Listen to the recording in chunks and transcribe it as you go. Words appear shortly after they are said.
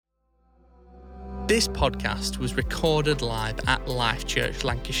This podcast was recorded live at Life Church,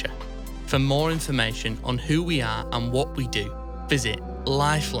 Lancashire. For more information on who we are and what we do, visit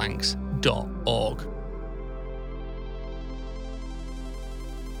lifelancs.org.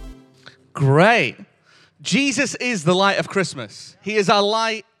 Great. Jesus is the light of Christmas. He is our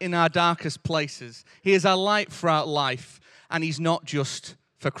light in our darkest places. He is our light throughout life, and he's not just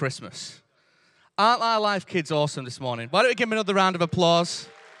for Christmas. Aren't our life kids awesome this morning? Why don't we give them another round of applause?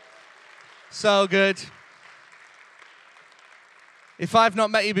 So good. If I've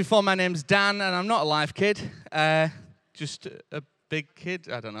not met you before, my name's Dan, and I'm not a life kid. Just a big kid,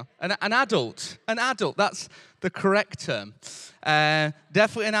 I don't know. An adult. An adult, that's the correct term.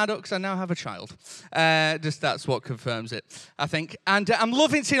 Definitely an adult, because I now have a child. Just that's what confirms it, I think. And I'm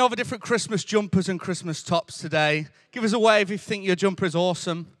loving seeing all the different Christmas jumpers and Christmas tops today. Give us a wave if you think your jumper is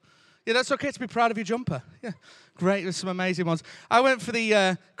awesome. Yeah, that's okay to be proud of your jumper. Yeah, great. There's some amazing ones. I went for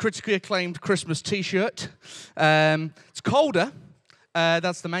the critically acclaimed Christmas T-shirt. It's colder.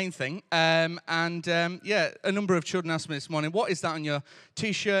 That's the main thing. Yeah, a number of children asked me this morning, what is that on your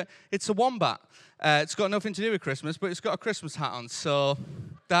T-shirt? It's a wombat. It's got nothing to do with Christmas, but it's got a Christmas hat on, so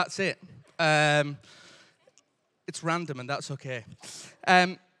that's it. It's random, and that's okay.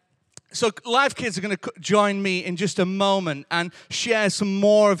 So Life Kids are going to join me in just a moment and share some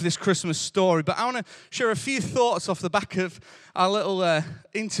more of this Christmas story. But I want to share a few thoughts off the back of our little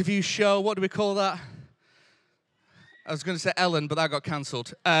interview show. What do we call that? I was going to say Ellen, but that got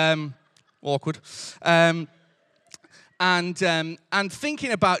cancelled. Awkward. And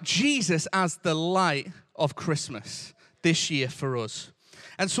thinking about Jesus as the light of Christmas this year for us.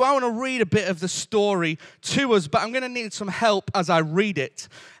 And so I want to read a bit of the story to us, but I'm going to need some help as I read it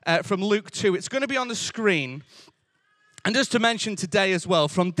from Luke 2. It's going to be on the screen. And just to mention today as well,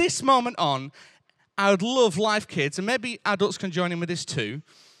 from this moment on, I would love Life Kids, and maybe adults can join in with this too,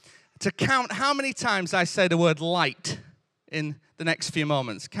 to count how many times I say the word light in the next few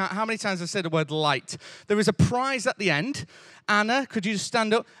moments. Count how many times I say the word light. There is a prize at the end. Anna, could you just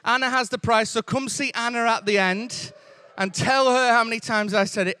stand up? Anna has the prize, so come see Anna at the end and tell her how many times I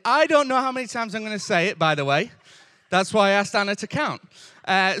said it. I don't know how many times I'm going to say it, by the way. That's why I asked Anna to count.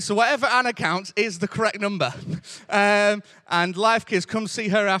 So whatever Anna counts is the correct number. And Life Kids, come see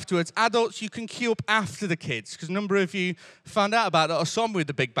her afterwards. Adults, you can queue up after the kids, because a number of you found out about that or saw me with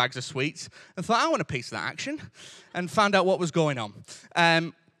the big bags of sweets and thought, I want a piece of that action, and found out what was going on.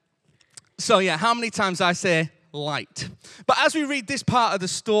 So yeah, how many times I say light. But as we read this part of the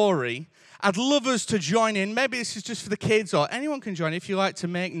story, I'd love us to join in. Maybe this is just for the kids, or anyone can join if you like to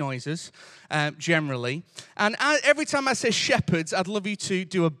make noises, generally. And every time I say shepherds, I'd love you to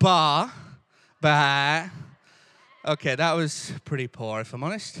do a bar. Bah. Okay, that was pretty poor, if I'm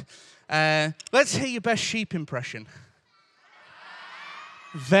honest. Let's hear your best sheep impression.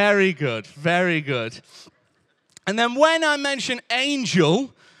 Very good, very good. And then when I mention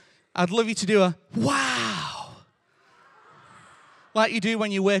angel, I'd love you to do a wow. Like you do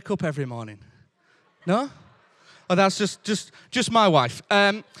when you wake up every morning. No? Oh, that's just my wife.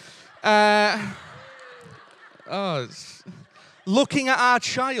 Looking at our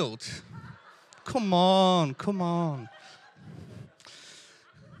child. Come on.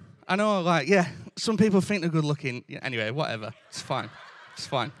 I know, like, yeah, some people think they're good looking. Yeah, anyway, whatever. It's fine.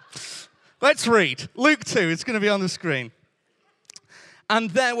 Let's read. Luke 2, it's going to be on the screen. And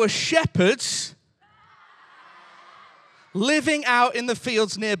there were shepherds living out in the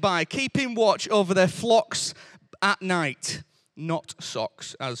fields nearby, keeping watch over their flocks at night. Not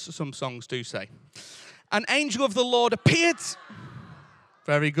socks, as some songs do say. An angel of the Lord appeared.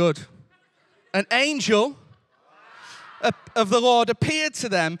 Very good. An angel of the Lord appeared to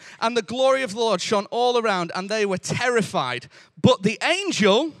them, and the glory of the Lord shone all around, and they were terrified. But the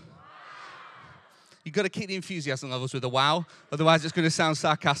angel... You've got to keep the enthusiasm levels with a wow, otherwise it's going to sound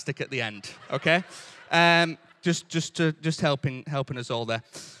sarcastic at the end, okay? Just helping us all there.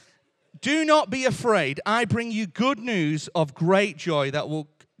 Do not be afraid. I bring you good news of great joy that will...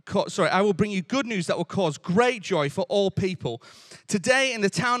 I will bring you good news that will cause great joy for all people. Today in the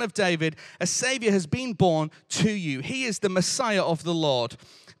town of David, a Savior has been born to you. He is the Messiah of the Lord.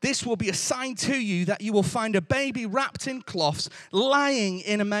 This will be a sign to you that you will find a baby wrapped in cloths, lying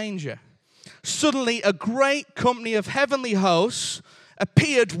in a manger. Suddenly, a great company of heavenly hosts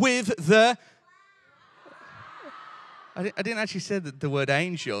appeared with the... I didn't actually say the word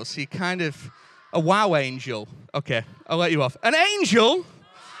angel, so you kind of... A wow angel. Okay, I'll let you off. An angel...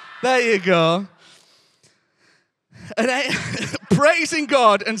 There you go. Praising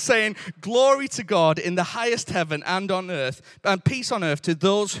God and saying, glory to God in the highest heaven and on earth, and peace on earth to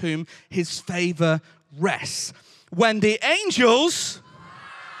those whom his favor rests. When the angels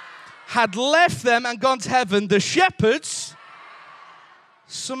had left them and gone to heaven. The shepherds,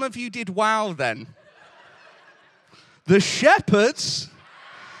 some of you did wow then. The shepherds,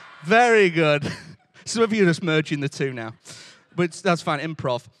 very good. Some of you are just merging the two now, but that's fine,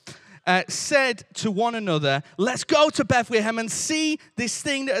 improv. Said to one another, let's go to Bethlehem and see this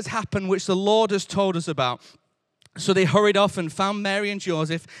thing that has happened, which the Lord has told us about. So they hurried off and found Mary and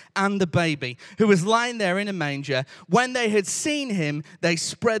Joseph and the baby, who was lying there in a manger. When they had seen him, they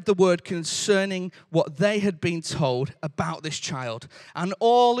spread the word concerning what they had been told about this child. And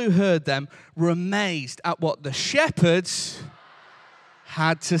all who heard them were amazed at what the shepherds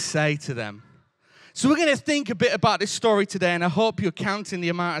had to say to them. So we're going to think a bit about this story today, and I hope you're counting the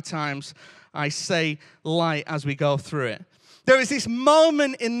amount of times I say light as we go through it. There is this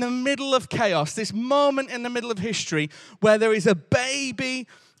moment in the middle of chaos, this moment in the middle of history where there is a baby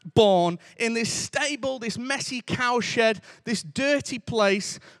born in this stable, this messy cowshed, this dirty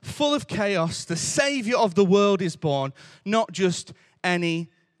place full of chaos. The Savior of the world is born, not just any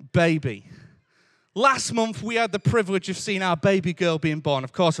baby. Last month, we had the privilege of seeing our baby girl being born.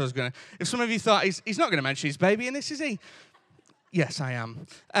 Of course I was going to. If some of you thought, he's not going to mention his baby in this, is he? Yes, I am.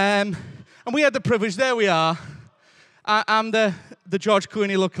 And we had the privilege, there we are. I'm the George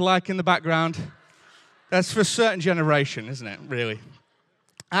Clooney lookalike in the background. That's for a certain generation, isn't it, really?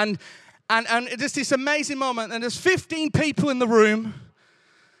 And just this amazing moment, and there's 15 people in the room,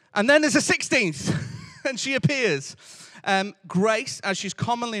 and then there's a 16th, and she appears. Grace, as she's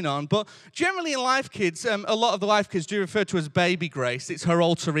commonly known, but generally in Life Kids, a lot of the Life Kids do refer to as Baby Grace. It's her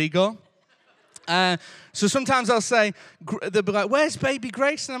alter ego. So sometimes I'll say, they'll be like, where's Baby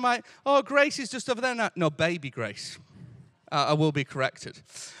Grace? And I'm like, oh, Grace is just over there. No, Baby Grace. I will be corrected.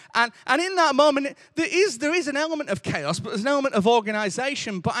 And in that moment, there is an element of chaos, but there's an element of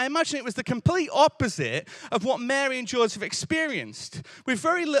organization. But I imagine it was the complete opposite of what Mary and Joseph experienced. With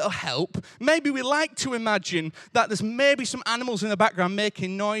very little help, maybe we like to imagine that there's maybe some animals in the background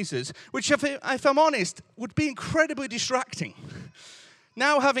making noises, which, if I'm honest, would be incredibly distracting.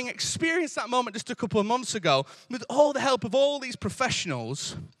 Now, having experienced that moment just a couple of months ago, with all the help of all these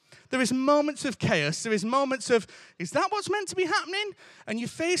professionals, there is moments of chaos. There is moments of, is that what's meant to be happening? And your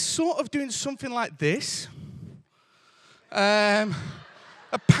face sort of doing something like this. Apparently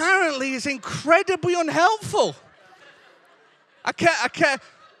is incredibly unhelpful. I can't.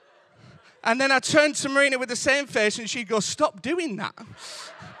 And then I turned to Marina with the same face and she'd go, stop doing that.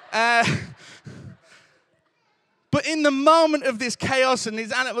 But in the moment of this chaos and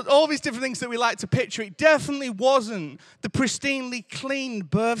these animals, all these different things that we like to picture, it definitely wasn't the pristinely clean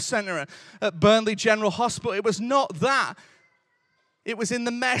birth center at Burnley General Hospital. It was not that. It was in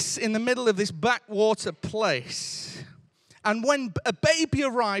the mess in the middle of this backwater place. And when a baby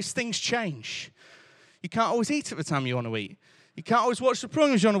arrives, things change. You can't always eat at the time you want to eat. You can't always watch the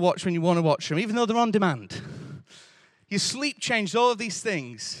programs you want to watch when you want to watch them, even though they're on demand. Your sleep changed, all of these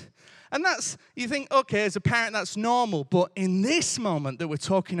things. And you think, okay, as a parent, that's normal. But in this moment that we're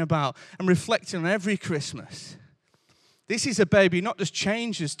talking about and reflecting on every Christmas, this is a baby not just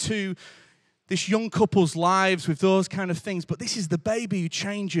changes to this young couple's lives with those kind of things, but this is the baby who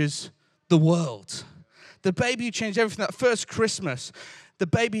changes the world. The baby who changed everything. That first Christmas, the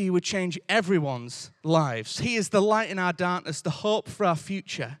baby who would change everyone's lives. He is the light in our darkness, the hope for our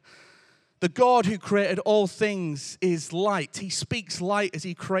future. The God who created all things is light. He speaks light as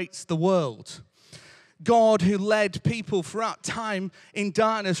he creates the world. God who led people throughout time in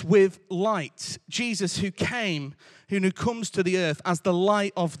darkness with light. Jesus who came, who comes to the earth as the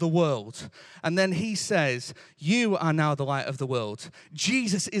light of the world. And then he says, you are now the light of the world.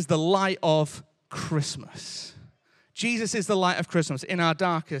 Jesus is the light of Christmas. Jesus is the light of Christmas in our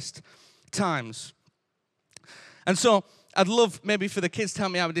darkest times. And so, I'd love maybe for the kids to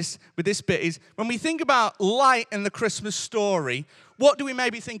help me out with this bit is when we think about light in the Christmas story, what do we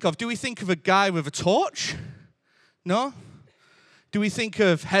maybe think of? Do we think of a guy with a torch? No? Do we think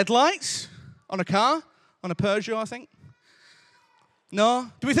of headlights on a car? On a Peugeot, I think?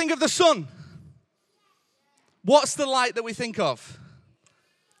 No? Do we think of the sun? What's the light that we think of?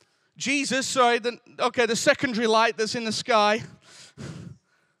 Jesus, the secondary light that's in the sky.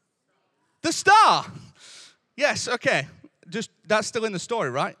 The star. Yes, okay. That's still in the story,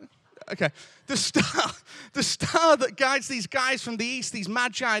 right? Okay. The star that guides these guys from the east, these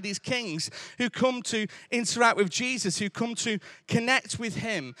magi, these kings who come to interact with Jesus, who come to connect with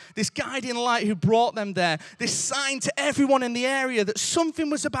him. This guiding light who brought them there. This sign to everyone in the area that something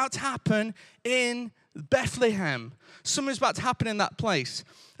was about to happen in Bethlehem. Something's about to happen in that place.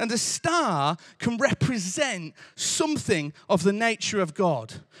 And the star can represent something of the nature of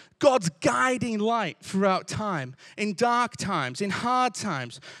God. God's guiding light throughout time, in dark times, in hard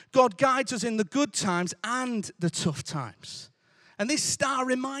times. God guides us in the good times and the tough times. And this star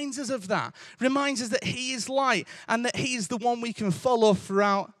reminds us of that, reminds us that he is light and that he is the one we can follow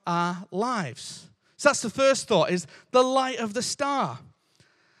throughout our lives. So that's the first thought, is the light of the star.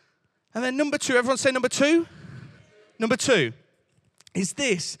 And then number two, everyone say number two. Number two is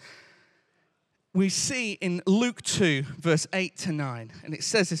this. We see in Luke 2, verse 8 to 9. And it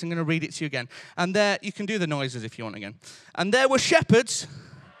says this, I'm going to read it to you again. And there, you can do the noises if you want again. And there were shepherds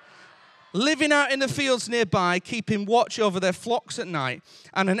living out in the fields nearby, keeping watch over their flocks at night.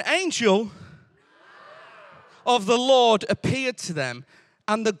 And an angel of the Lord appeared to them.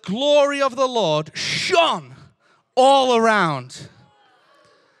 And the glory of the Lord shone all around.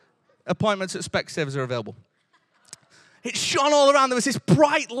 Appointments at Specsavers are available. It shone all around. There was this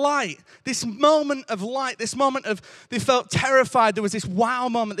bright light, this moment of light, this moment of, they felt terrified. There was this wow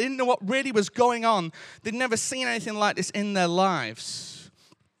moment. They didn't know what really was going on. They'd never seen anything like this in their lives.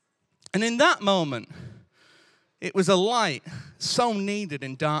 And in that moment, it was a light so needed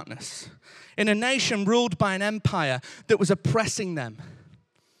in darkness, in a nation ruled by an empire that was oppressing them,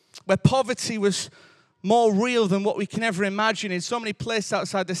 where poverty was more real than what we can ever imagine in so many places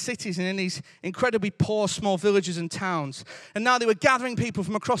outside the cities and in these incredibly poor small villages and towns. And now they were gathering people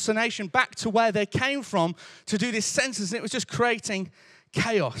from across the nation back to where they came from to do this census, and it was just creating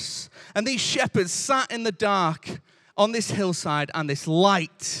chaos. And these shepherds sat in the dark on this hillside, and this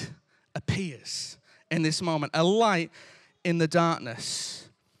light appears in this moment, a light in the darkness.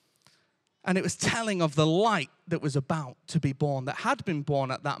 And it was telling of the light that was about to be born, that had been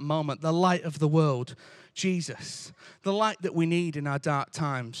born at that moment, the light of the world, Jesus, the light that we need in our dark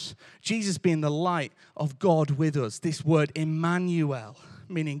times. Jesus being the light of God with us. This word Emmanuel,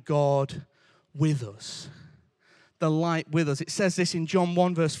 meaning God with us. The light with us. It says this in John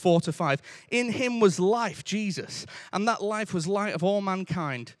 1, verse 4 to 5. In him was life, Jesus, and that life was light of all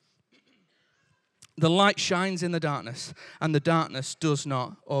mankind. The light shines in the darkness, and the darkness does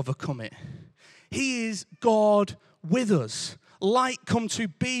not overcome it. He is God with us. Light come to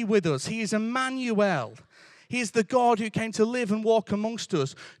be with us. He is Emmanuel. He is the God who came to live and walk amongst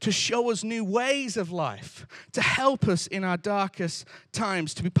us, to show us new ways of life, to help us in our darkest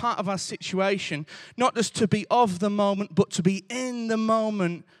times, to be part of our situation, not just to be of the moment, but to be in the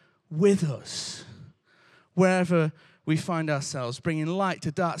moment with us, wherever we find ourselves, bringing light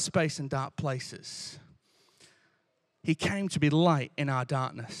to dark space and dark places. He came to be light in our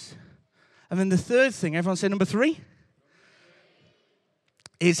darkness. And then the third thing, everyone say number 3,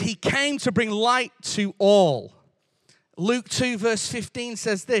 is he came to bring light to all. Luke 2 verse 15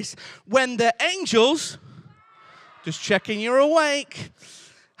 says this, when the angels, just checking you're awake,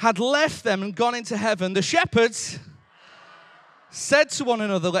 had left them and gone into heaven, the shepherds said to one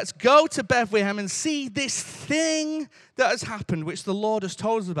another, let's go to Bethlehem and see this thing that has happened, which the Lord has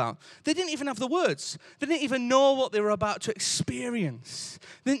told us about. They didn't even have the words. They didn't even know what they were about to experience.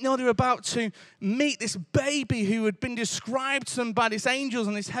 They didn't know they were about to meet this baby who had been described to them by these angels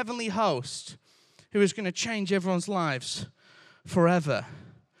and this heavenly host who was going to change everyone's lives forever.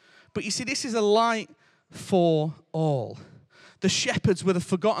 But you see, this is a light for all. The shepherds were the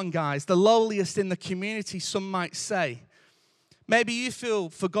forgotten guys, the lowliest in the community, some might say. Maybe you feel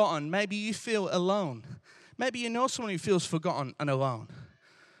forgotten. Maybe you feel alone. Maybe you know someone who feels forgotten and alone.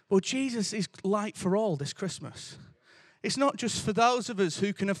 Well, Jesus is light for all this Christmas. It's not just for those of us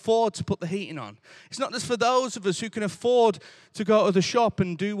who can afford to put the heating on. It's not just for those of us who can afford to go to the shop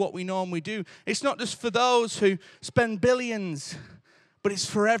and do what we normally do. It's not just for those who spend billions, but it's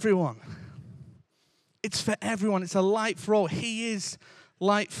for everyone. It's for everyone. It's a light for all. He is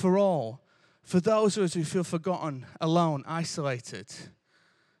light for all. For those of us who feel forgotten, alone, isolated.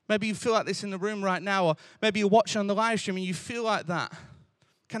 Maybe you feel like this in the room right now, or maybe you're watching on the live stream and you feel like that.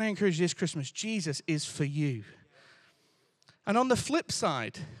 Can I encourage you this Christmas? Jesus is for you. And on the flip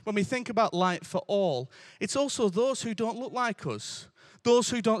side, when we think about light for all, it's also those who don't look like us,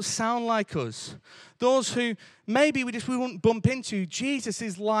 those who don't sound like us, those who maybe we wouldn't bump into. Jesus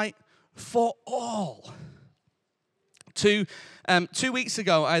is light for all. 2 weeks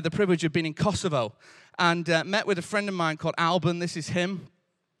ago, I had the privilege of being in Kosovo and met with a friend of mine called Alban. This is him.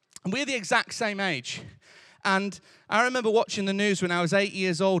 And we're the exact same age. And I remember watching the news when I was 8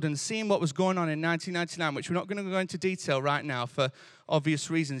 years old and seeing what was going on in 1999, which we're not going to go into detail right now for obvious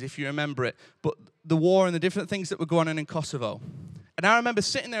reasons if you remember it, but the war and the different things that were going on in Kosovo. And I remember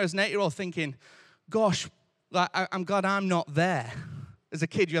sitting there as an 8-year-old thinking, gosh, I'm glad I'm not there. As a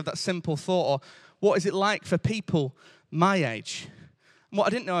kid, you have that simple thought, or what is it like for people my age? And what I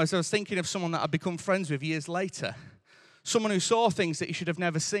didn't know is I was thinking of someone that I'd become friends with years later. Someone who saw things that he should have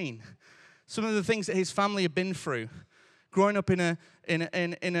never seen. Some of the things that his family had been through. Growing up in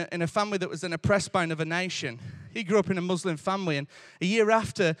a family that was then oppressed by another nation. He grew up in a Muslim family, and a year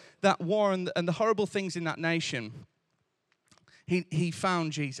after that war and the horrible things in that nation, he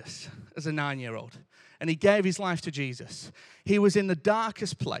found Jesus as a 9-year-old, and he gave his life to Jesus. He was in the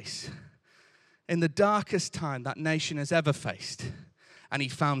darkest place, in the darkest time that nation has ever faced, and he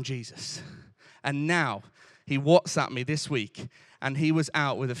found Jesus. And now, he WhatsApped me this week, and he was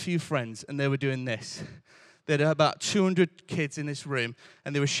out with a few friends, and they were doing this. They had about 200 kids in this room,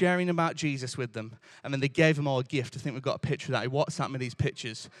 and they were sharing about Jesus with them. And then they gave them all a gift. I think we've got a picture of that. He WhatsApped me these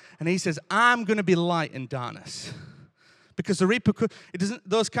pictures. And he says, I'm going to be light in darkness. Because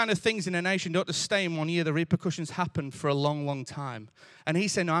those kind of things in a nation don't just stay in 1 year. The repercussions happen for a long, long time. And he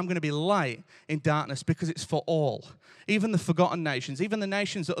said, no, I'm going to be light in darkness because it's for all. Even the forgotten nations, even the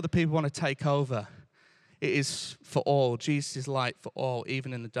nations that other people want to take over. It is for all. Jesus is light for all,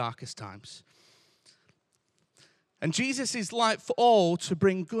 even in the darkest times. And Jesus is light for all to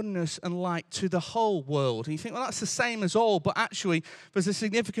bring goodness and light to the whole world. And you think, well, that's the same as all. But actually, there's the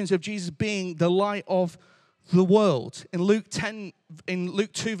significance of Jesus being the light of the world. In Luke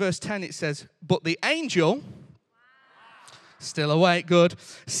 2, verse 10, it says, but the angel, still awake, good,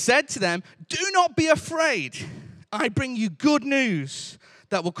 said to them, do not be afraid. I bring you good news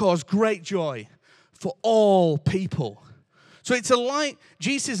that will cause great joy for all people. So it's a light,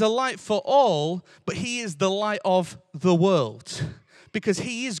 Jesus is a light for all, but he is the light of the world. Because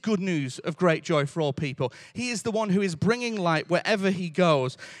he is good news of great joy for all people. He is the one who is bringing light wherever he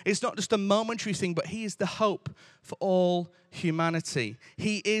goes. It's not just a momentary thing, but he is the hope for all humanity.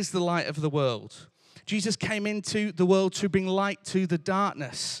 He is the light of the world. Jesus came into the world to bring light to the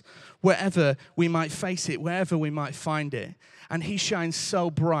darkness, wherever we might face it, wherever we might find it. And he shines so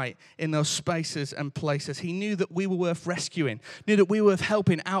bright in those spaces and places. He knew that we were worth rescuing, knew that we were worth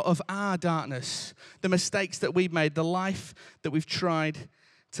helping out of our darkness, the mistakes that we've made, the life that we've tried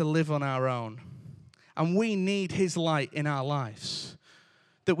to live on our own. And we need his light in our lives.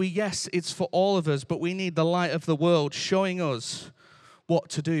 That yes, it's for all of us, but we need the light of the world showing us what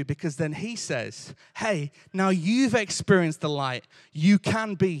to do, because then he says, hey, now you've experienced the light, you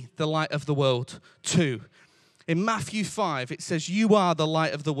can be the light of the world too. In Matthew 5, it says, you are the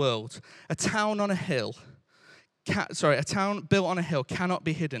light of the world. A town built on a hill cannot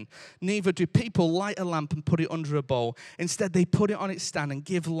be hidden. Neither do people light a lamp and put it under a bowl. Instead, they put it on its stand and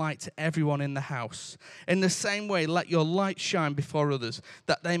give light to everyone in the house. In the same way, let your light shine before others,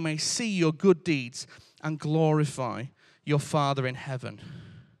 that they may see your good deeds and glorify your Father in heaven.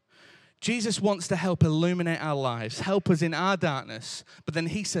 Jesus wants to help illuminate our lives, help us in our darkness. But then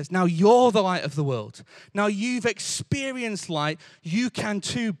he says, now you're the light of the world. Now you've experienced light, you can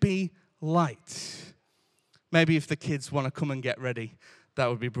too be light. Maybe if the kids want to come and get ready, that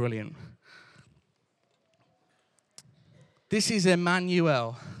would be brilliant. This is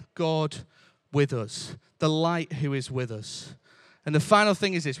Emmanuel, God with us, the light who is with us. And the final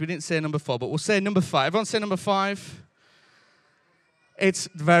thing is this. We didn't say number 4, but we'll say number 5. Everyone say number 5? It's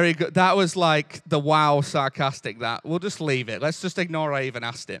very good. That was like the wow sarcastic that. We'll just leave it. Let's just ignore I even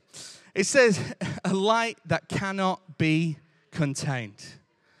asked it. It says, a light that cannot be contained.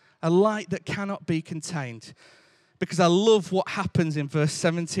 A light that cannot be contained. Because I love what happens in verse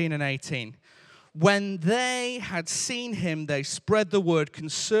 17 and 18. When they had seen him, they spread the word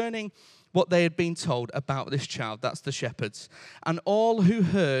concerning what they had been told about this child. That's the shepherds. And all who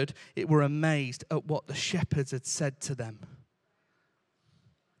heard it were amazed at what the shepherds had said to them.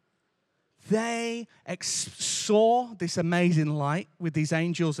 They saw this amazing light with these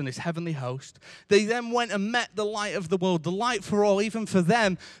angels and this heavenly host. They then went and met the light of the world, the light for all, even for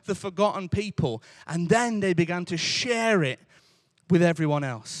them, the forgotten people. And then they began to share it with everyone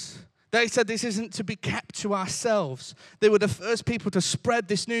else. They said this isn't to be kept to ourselves. They were the first people to spread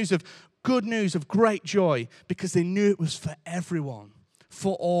this news of good news of great joy because they knew it was for everyone,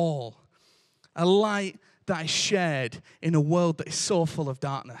 for all. A light that is shared in a world that is so full of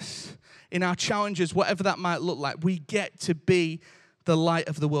darkness. In our challenges, whatever that might look like, we get to be the light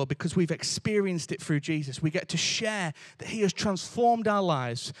of the world because we've experienced it through Jesus. We get to share that he has transformed our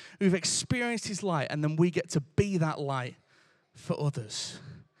lives. We've experienced his light, and then we get to be that light for others.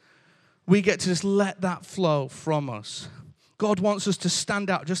 We get to just let that flow from us. God wants us to stand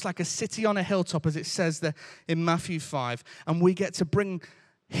out just like a city on a hilltop, as it says there in Matthew 5, and we get to bring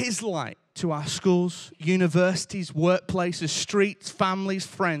his light to our schools, universities, workplaces, streets, families,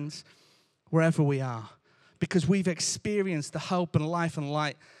 friends, wherever we are. because we've experienced the hope and life and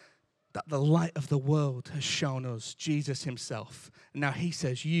light that the light of the world has shown us, Jesus himself. And now he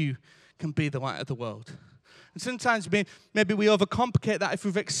says, you can be the light of the world. And sometimes maybe we overcomplicate that if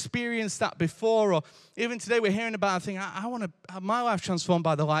we've experienced that before, or even today we're hearing about a thing, I want to have my life transformed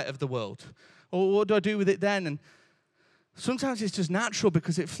by the light of the world. Or what do I do with it then? And sometimes it's just natural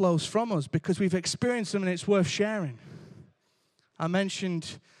because it flows from us, because we've experienced them and it's worth sharing. I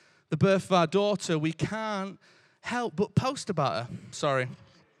mentioned the birth of our daughter. We can't help but post about her. Sorry.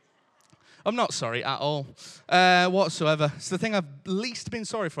 I'm not sorry at all, whatsoever. It's the thing I've least been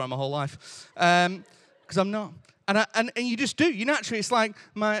sorry for in my whole life, because I'm not. And you just do. You naturally, it's like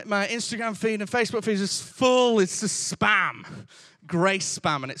my Instagram feed and Facebook feed is just full. It's just spam, grace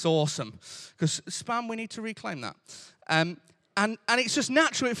spam, and it's awesome. Because spam, we need to reclaim that. And it's just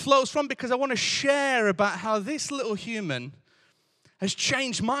natural. It flows from, because I want to share about how this little human has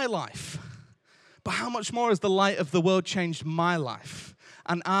changed my life. But how much more has the light of the world changed my life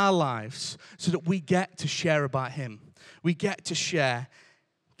and our lives, so that we get to share about him. We get to share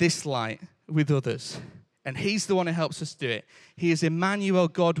this light with others. And he's the one who helps us do it. He is Emmanuel,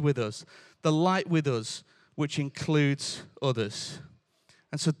 God with us, the light with us, which includes others.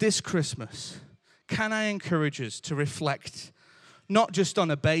 And so this Christmas, can I encourage us to reflect not just on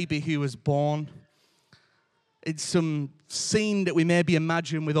a baby who was born, it's some scene that we maybe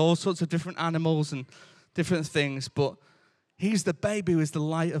imagine with all sorts of different animals and different things, but he's the baby who is the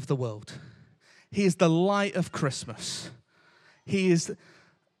light of the world. He is the light of Christmas. He is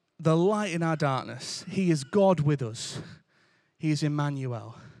the light in our darkness. He is God with us. He is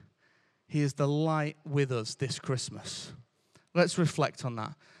Emmanuel. He is the light with us this Christmas. Let's reflect on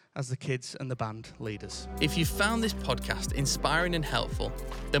that as the kids and the band lead us. If you found this podcast inspiring and helpful,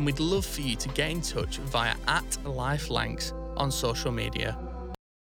 then we'd love for you to get in touch via @LifeLancs on social media,